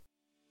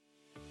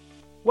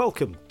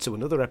Welcome to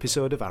another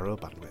episode of Arrow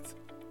Bandwidth,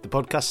 the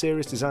podcast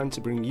series designed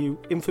to bring you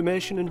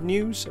information and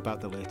news about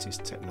the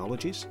latest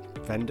technologies,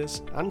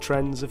 vendors and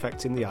trends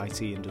affecting the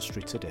IT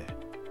industry today.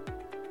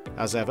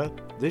 As ever,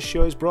 this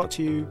show is brought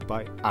to you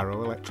by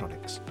Arrow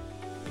Electronics.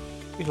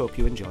 We hope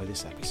you enjoy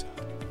this episode.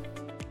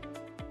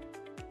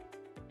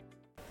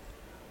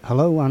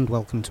 Hello and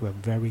welcome to a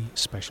very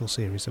special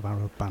series of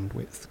Arrow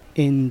Bandwidth.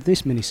 In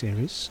this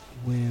mini-series,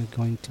 we're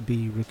going to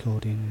be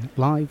recording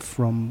live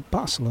from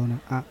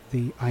Barcelona at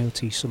the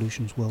IoT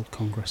Solutions World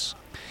Congress.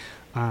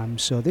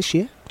 So this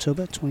year,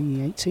 October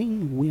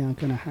 2018, we are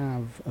going to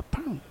have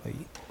apparently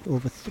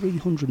over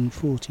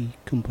 340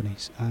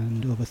 companies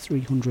and over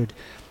 300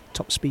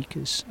 top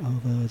speakers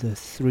over the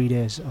 3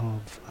 days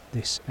of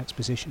this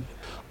exposition.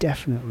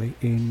 Definitely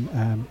in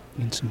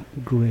some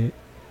great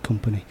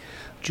company.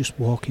 Just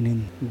walking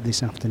in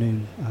this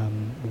afternoon,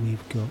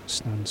 we've got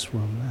stands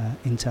from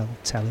Intel,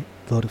 Telit,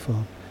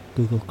 Vodafone,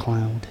 Google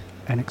Cloud,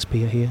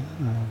 NXP are here,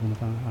 one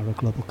of our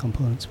global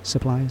components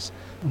suppliers,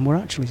 and we're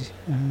actually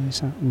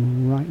sat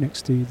right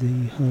next to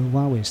the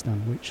Huawei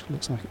stand, which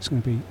looks like it's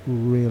going to be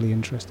really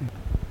interesting.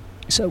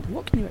 So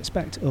what can you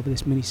expect over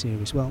this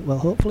mini-series? Well,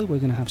 hopefully we're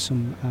going to have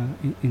some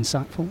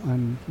insightful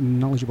and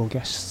knowledgeable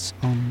guests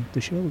on the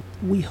show.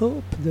 We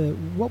hope that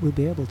what we'll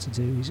be able to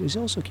do is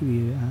also give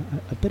you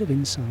a bit of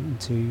insight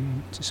into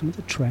some of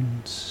the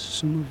trends,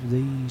 some of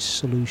the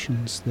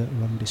solutions that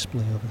are on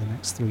display over the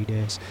next 3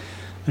 days,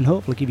 and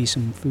hopefully give you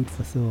some food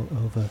for thought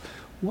over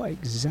what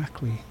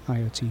exactly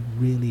IoT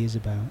really is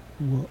about,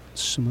 what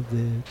some of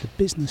the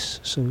business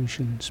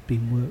solutions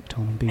being worked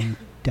on and being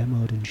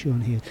demoed and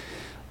shown here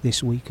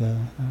this week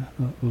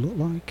look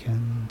like,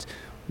 and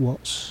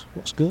what's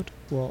good,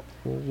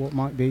 what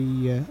might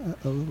be a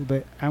little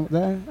bit out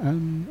there,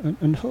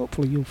 and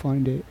hopefully you'll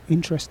find it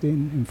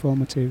interesting,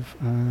 informative,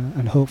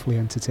 and hopefully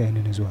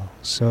entertaining as well.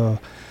 So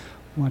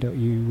why don't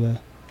you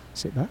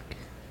sit back,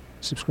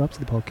 subscribe to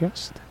the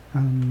podcast,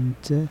 and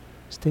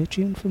stay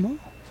tuned for more.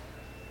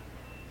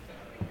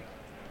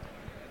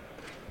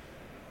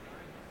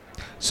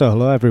 So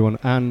hello everyone,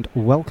 and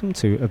welcome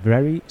to a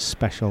very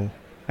special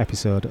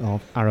episode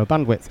of Arrow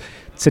Bandwidth.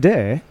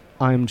 Today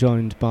I am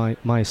joined by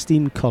my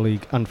esteemed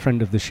colleague and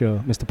friend of the show,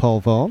 Mr.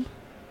 Paul Vaughan.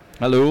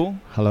 Hello.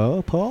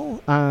 Hello,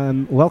 Paul.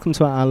 Welcome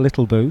to our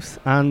little booth,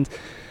 and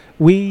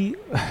we're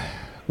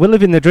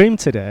living the dream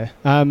today.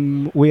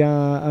 We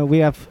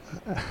have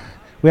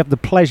the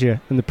pleasure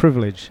and the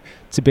privilege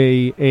to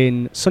be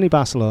in sunny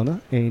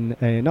Barcelona in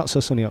a not so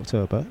sunny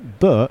October.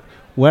 But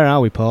where are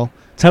we, Paul?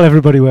 Tell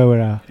everybody where we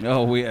are.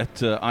 Oh, we're at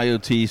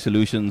IoT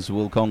Solutions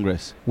World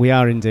Congress. We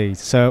are indeed.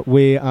 So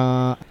we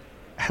are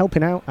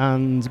helping out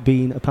and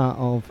being a part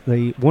of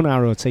the One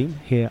Arrow team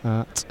here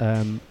at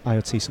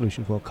IoT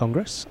Solutions World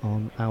Congress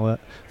on our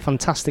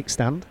fantastic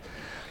stand.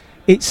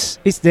 It's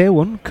day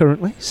one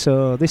currently,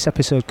 so this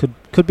episode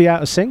could be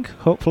out of sync.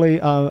 Hopefully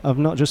I've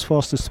not just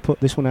forced us to put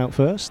this one out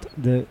first.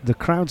 The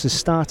crowds are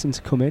starting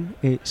to come in.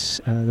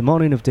 It's the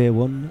morning of day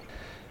one.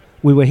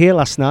 We were here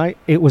last night.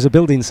 It was a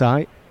building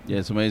site. Yeah,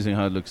 it's amazing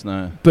how it looks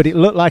now. But it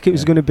looked like it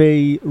was going to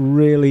be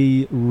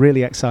really,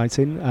 really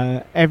exciting.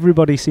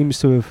 Everybody seems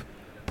to have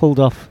pulled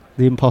off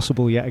the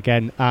impossible yet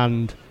again,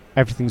 and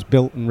everything's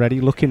built and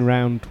ready. Looking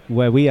around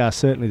where we are,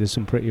 certainly there's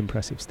some pretty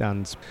impressive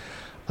stands.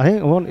 I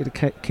think I wanted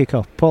to kick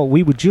off. Paul,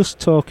 we were just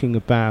talking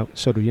about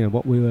sort of,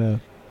 what we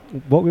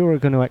were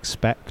going to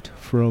expect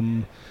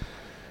from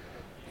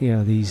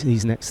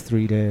these next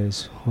 3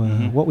 days,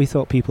 what we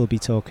thought people would be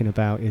talking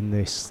about in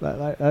this.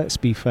 Let's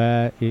be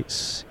fair,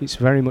 it's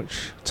very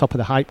much top of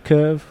the hype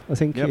curve, I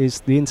think. Yep.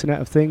 Is the Internet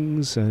of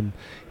Things, and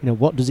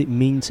what does it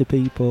mean to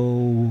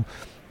people?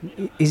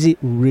 Is it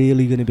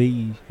really going to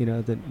be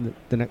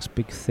the next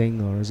big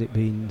thing, or has it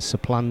been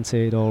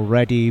supplanted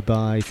already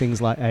by things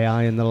like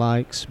AI and the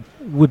likes?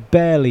 We're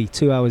barely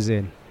 2 hours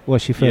in.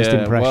 What's your first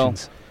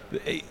impressions?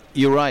 Well,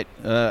 you're right.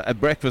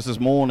 At breakfast this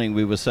morning,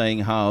 we were saying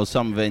how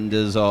some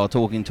vendors are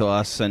talking to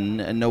us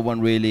and no one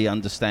really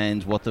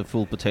understands what the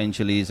full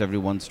potential is.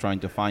 Everyone's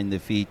trying to find their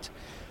feet.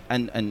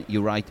 And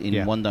you're right,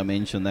 in one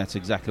dimension, that's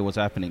exactly what's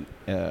happening.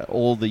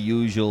 All the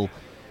usual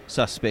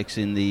suspects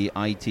in the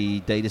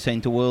IT data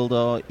center world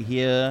are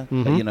here,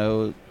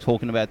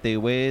 talking about their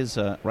wares.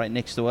 Right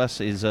next to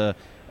us is a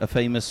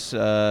famous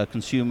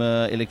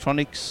consumer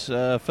electronics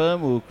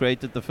firm who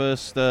created the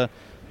first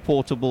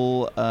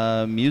portable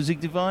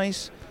music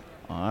device.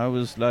 I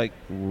was like,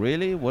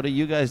 really? What are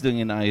you guys doing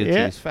in IoT?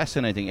 Yeah. It's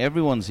fascinating.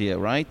 Everyone's here,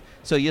 right?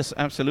 So yes,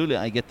 absolutely,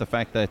 I get the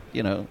fact that,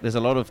 there's a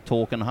lot of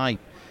talk and hype.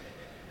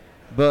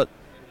 But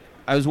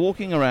I was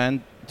walking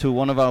around to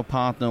one of our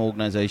partner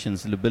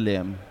organizations,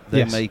 Labilium.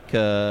 They make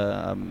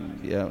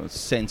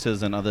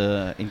sensors and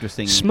other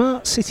interesting...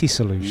 Smart city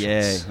solutions.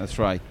 Yeah, that's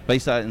right.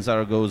 Based out in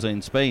Zaragoza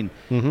in Spain.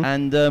 Mm-hmm.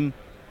 And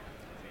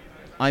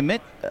I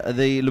met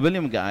the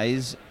Labilium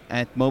guys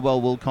at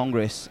Mobile World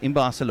Congress in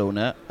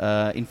Barcelona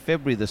in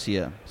February this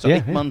year. So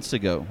 8 months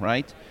ago,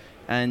 right?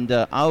 And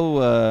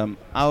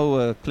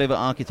our clever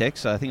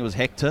architects, I think it was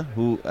Hector,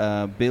 who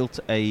built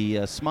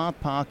a smart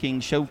parking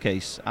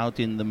showcase out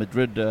in the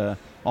Madrid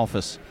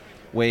office.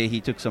 where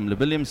he took some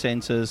Labilium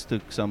sensors,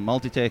 took some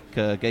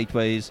Multitech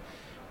gateways,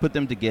 put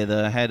them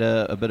together, had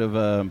a bit of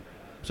a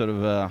sort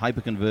of a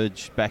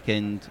hyper-converged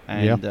back-end,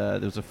 and there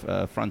was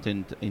a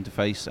front-end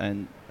interface,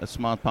 and a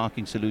smart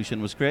parking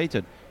solution was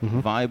created,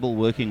 viable,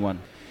 working one.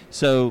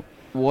 So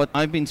what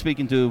I've been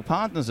speaking to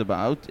partners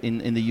about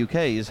in the UK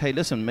is, hey,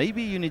 listen,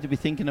 maybe you need to be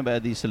thinking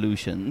about these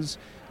solutions.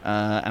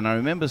 And I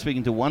remember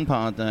speaking to one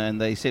partner, and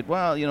they said,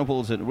 well,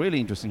 Paul, it's a really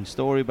interesting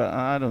story, but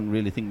I don't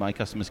really think my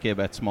customers care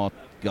about smart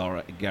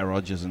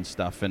garages and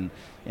stuff, and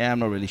I'm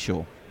not really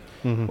sure.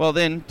 Well,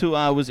 then 2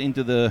 hours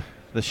into the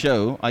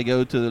show, I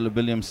go to the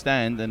Labilium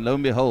stand, and lo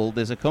and behold,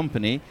 there's a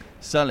company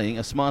selling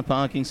a smart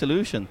parking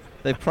solution.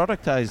 They've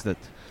productized it.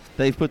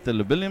 They've put the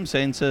Labilium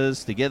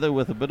sensors together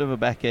with a bit of a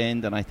back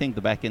end, and I think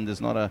the back end is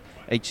not a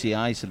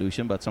HCI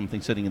solution, but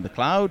something sitting in the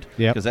cloud,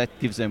 because that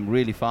gives them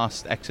really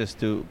fast access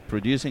to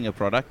producing a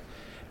product.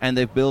 And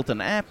they've built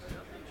an app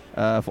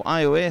for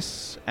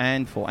iOS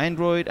and for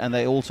Android, and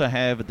they also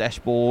have a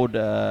dashboard,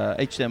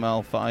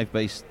 HTML5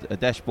 based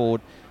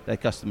dashboard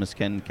that customers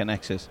can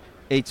access.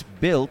 It's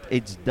built,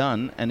 it's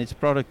done, and it's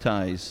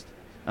productized.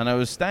 And I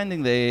was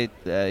standing there,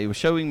 he was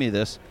showing me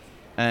this,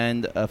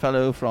 and a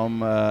fellow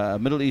from a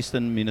Middle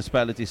Eastern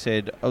municipality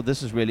said, oh,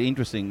 this is really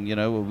interesting,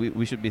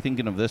 we should be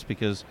thinking of this,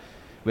 because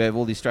we have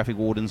all these traffic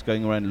wardens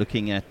going around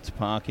looking at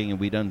parking, and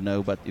we don't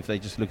know, but if they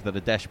just look at the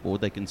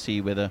dashboard, they can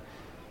see whether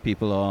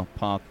people are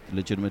parked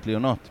legitimately or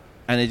not.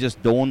 And it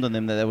just dawned on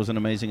them that was an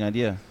amazing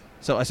idea.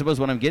 So I suppose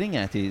what I'm getting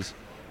at is,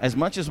 as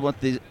much as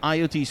what the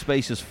IoT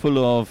space is full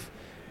of,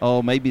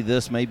 oh, maybe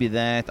this, maybe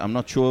that, I'm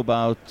not sure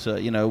about,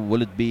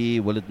 will it be,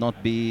 will it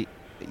not be,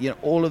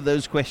 all of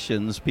those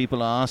questions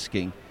people are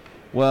asking.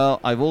 Well,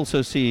 I've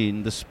also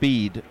seen the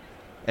speed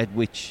at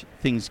which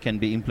things can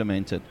be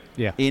implemented.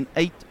 In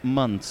 8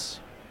 months,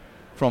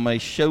 from a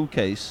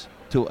showcase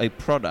to a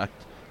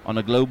product on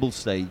a global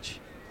stage,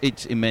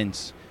 it's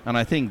immense. And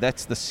I think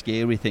that's the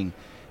scary thing.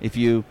 If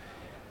you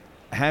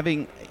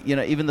having,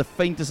 even the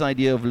faintest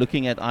idea of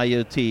looking at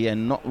IoT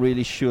and not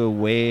really sure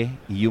where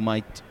you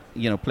might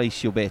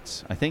place your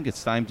bets, I think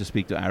it's time to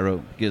speak to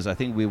Arrow, because I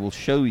think we will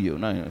show you,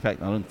 no, in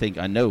fact,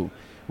 I know,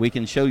 we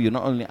can show you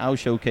not only our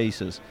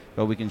showcases,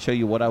 but we can show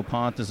you what our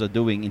partners are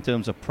doing in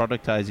terms of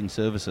productizing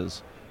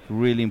services.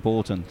 Really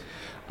important.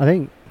 I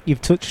think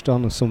you've touched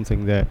on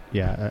something that,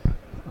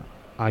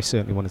 I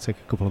certainly want to take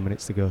a couple of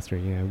minutes to go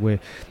through.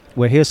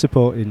 We're here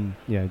supporting,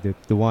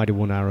 the wider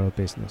One Arrow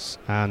business,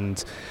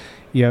 and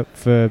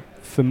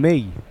for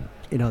me,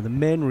 the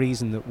main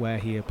reason that we're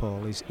here,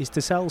 Paul, is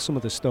to tell some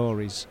of the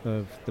stories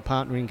of the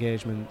partner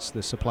engagements,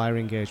 the supplier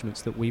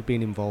engagements that we've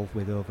been involved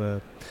with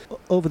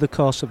over the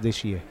course of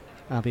this year.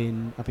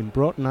 Having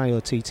brought an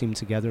IoT team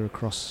together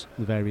across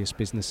the various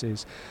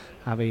businesses,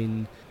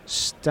 having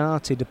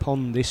started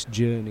upon this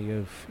journey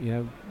of,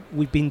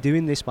 we've been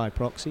doing this by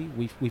proxy.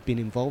 We've been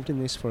involved in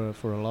this for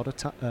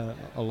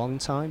a long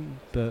time,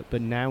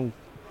 but now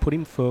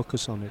putting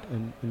focus on it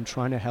and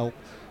trying to help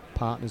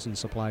partners and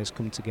suppliers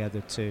come together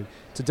to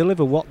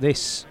deliver what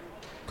this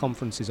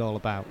conference is all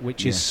about,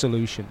 which is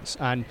solutions.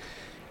 And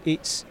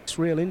it's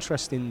real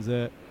interesting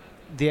that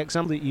the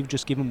example that you've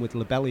just given with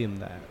Labilium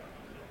there,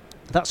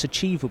 that's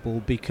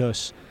achievable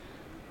because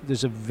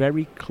there's a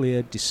very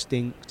clear,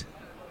 distinct,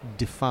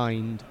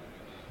 defined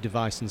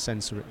device and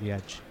sensor at the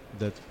edge,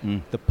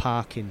 the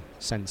parking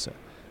sensor.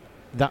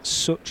 That's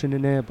such an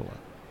enabler.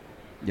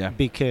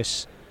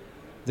 Because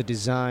the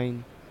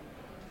design,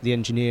 the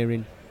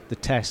engineering, the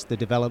test, the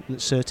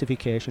development,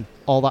 certification,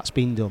 all that's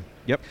been done.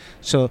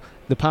 So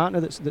the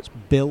partner that's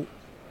built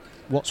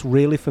what's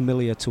really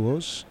familiar to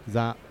us,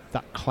 that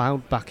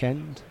cloud back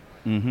end,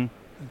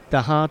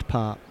 the hard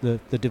part, the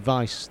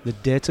device, the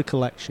data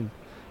collection,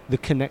 the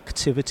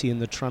connectivity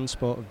and the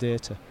transport of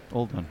data,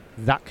 all done.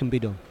 That can be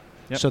done.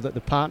 So that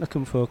the partner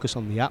can focus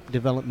on the app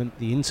development,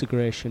 the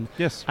integration,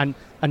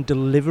 and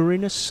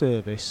delivering a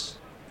service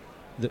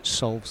that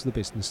solves the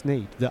business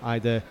need, that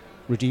either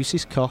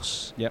reduces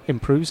costs,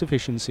 improves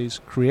efficiencies,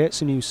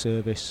 creates a new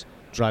service,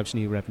 drives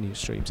new revenue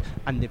streams.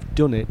 And they've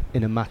done it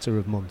in a matter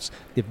of months.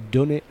 They've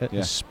done it at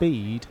the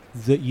speed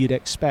that you'd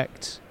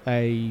expect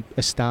a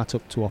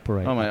startup to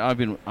operate. Oh, mate,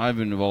 I've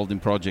been involved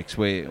in projects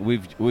where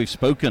we've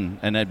spoken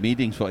and had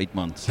meetings for 8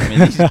 months. I mean,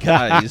 these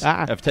guys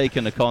have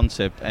taken a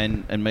concept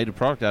and made a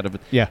product out of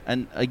it.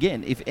 And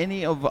again, if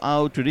any of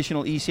our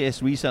traditional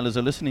ECS resellers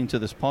are listening to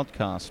this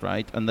podcast,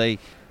 right, and they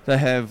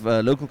have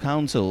local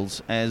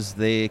councils as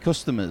their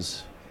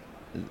customers,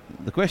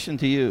 the question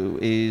to you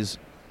is,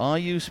 are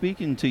you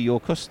speaking to your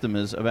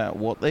customers about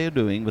what they are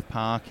doing with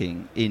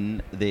parking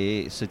in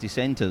their city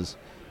centres?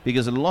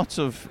 Because lots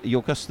of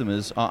your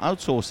customers are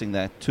outsourcing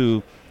that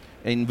to,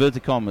 in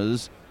inverted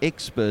commas,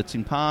 experts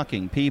in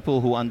parking,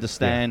 people who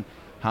understand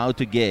how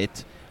to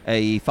get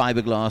a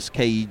fiberglass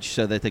cage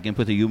so that they can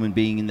put a human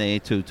being in there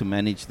to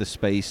manage the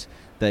space.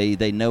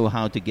 They know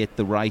how to get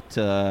the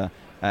right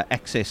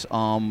access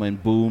arm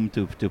and boom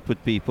to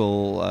put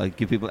people,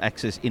 give people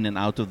access in and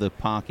out of the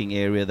parking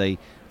area. They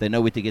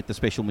know where to get the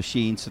special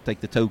machines to take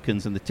the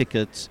tokens and the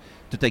tickets,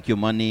 to take your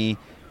money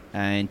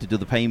and to do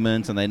the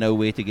payments, and they know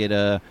where to get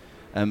a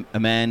a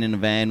man in a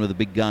van with a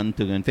big gun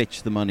to go and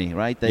fetch the money,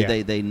 right?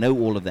 They know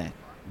all of that.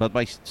 But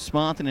by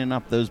smartening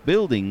up those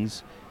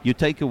buildings, you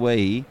take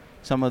away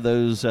some of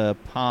those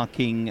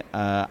parking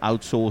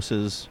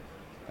outsourcers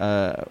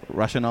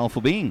rationale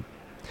for being,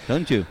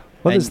 don't you?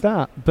 Well, there's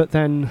that, but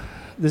then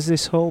there's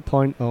this whole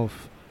point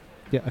of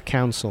a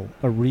council,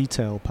 a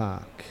retail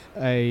park,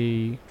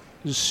 a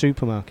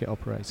supermarket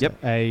operator,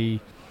 a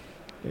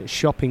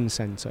shopping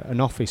centre, an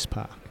office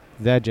park.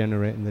 They're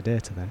generating the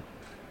data then.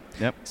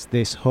 Yep. It's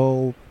this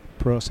whole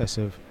process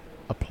of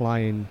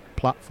applying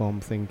platform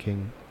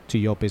thinking to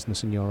your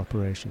business and your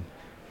operation.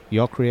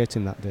 You're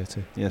creating that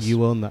data. Yes.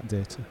 You own that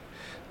data.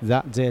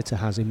 That data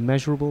has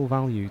immeasurable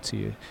value to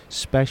you,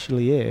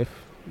 especially if,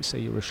 say,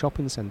 you're a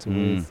shopping centre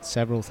with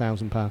several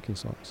thousand parking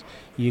slots.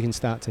 You can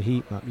start to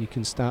heat map. You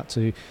can start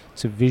to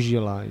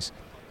visualise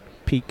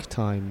peak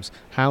times,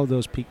 how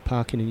those peak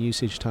parking and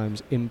usage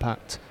times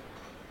impact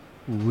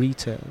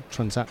retail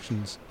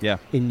transactions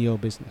in your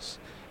business.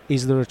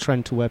 Is there a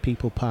trend to where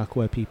people park,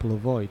 where people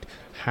avoid?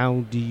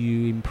 How do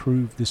you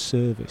improve the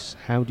service?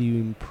 How do you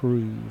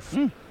improve?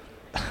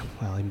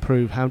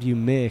 How do you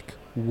make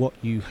what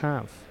you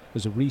have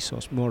as a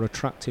resource more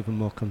attractive and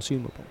more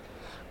consumable?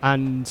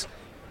 And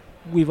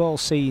we've all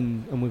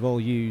seen and we've all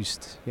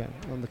used,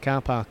 on the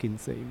car parking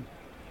theme,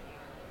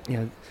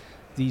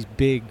 these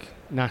big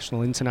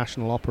national,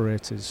 international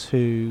operators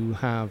who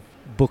have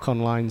book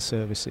online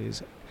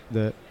services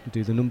that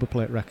do the number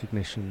plate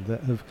recognition,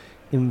 that have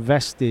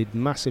invested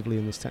massively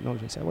in this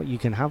technology and say, well, you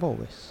can have all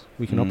this,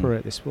 we can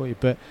operate this for you,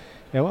 but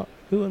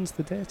who owns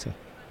the data?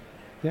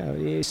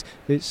 It's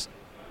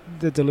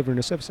they're delivering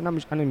a service, and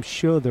I'm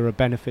sure there are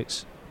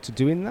benefits to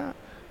doing that,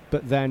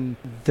 but then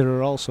there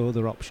are also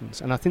other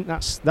options, and I think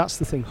that's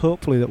the thing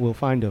hopefully that we'll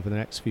find over the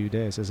next few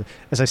days as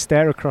I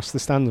stare across the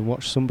stand and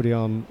watch somebody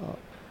on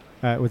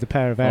with a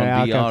pair of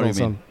AR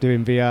goggles on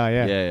doing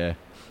VR.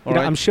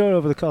 I'm sure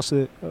over the course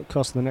of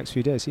the next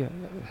few days,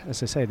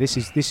 as I say, this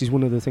is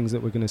one of the things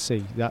that we're going to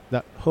see.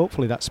 That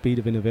hopefully that speed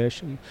of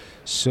innovation,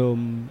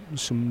 some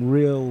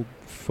real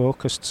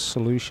focused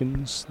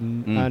solutions,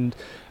 and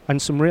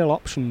some real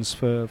options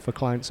for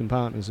clients and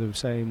partners of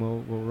saying,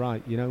 well,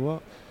 right, you know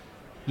what?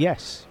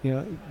 Yes,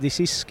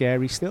 this is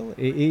scary still.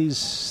 It is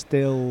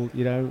still,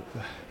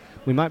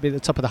 we might be at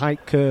the top of the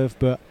hype curve,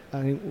 but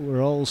I think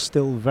we're all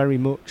still very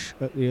much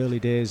at the early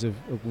days of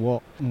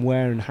what,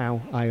 where and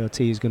how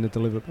IoT is going to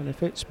deliver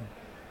benefits.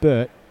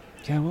 But,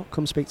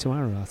 come speak to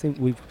Arrow. I think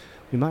we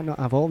might not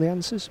have all the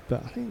answers,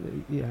 but I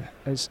think that,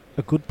 as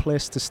a good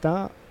place to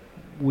start,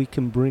 we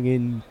can bring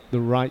in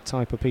the right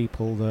type of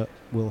people that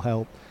will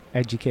help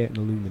educate and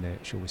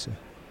illuminate, shall we say.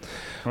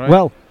 Right.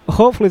 Well,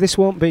 hopefully this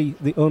won't be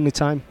the only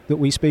time that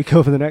we speak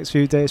over the next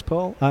few days,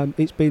 Paul.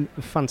 It's been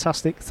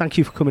fantastic. Thank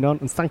you for coming on,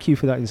 and thank you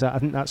for that insight. I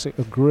think that's a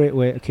great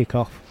way to kick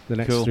off the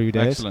next 3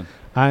 days. Excellent.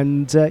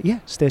 And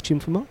stay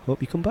tuned for more.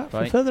 Hope you come back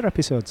for further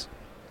episodes.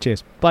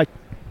 Cheers. Bye.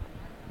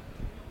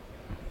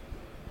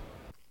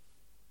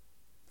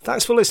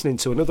 Thanks for listening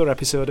to another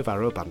episode of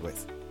Arrow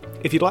Bandwidth.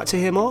 If you'd like to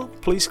hear more,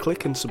 please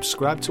click and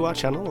subscribe to our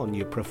channel on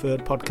your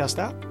preferred podcast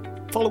app.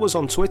 Follow us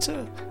on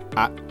Twitter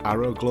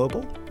 @Arrow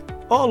Global,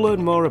 or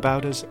learn more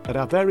about us at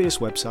our various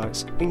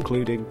websites,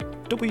 including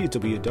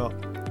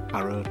www.arrow.com.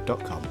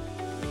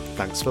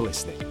 Thanks for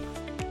listening.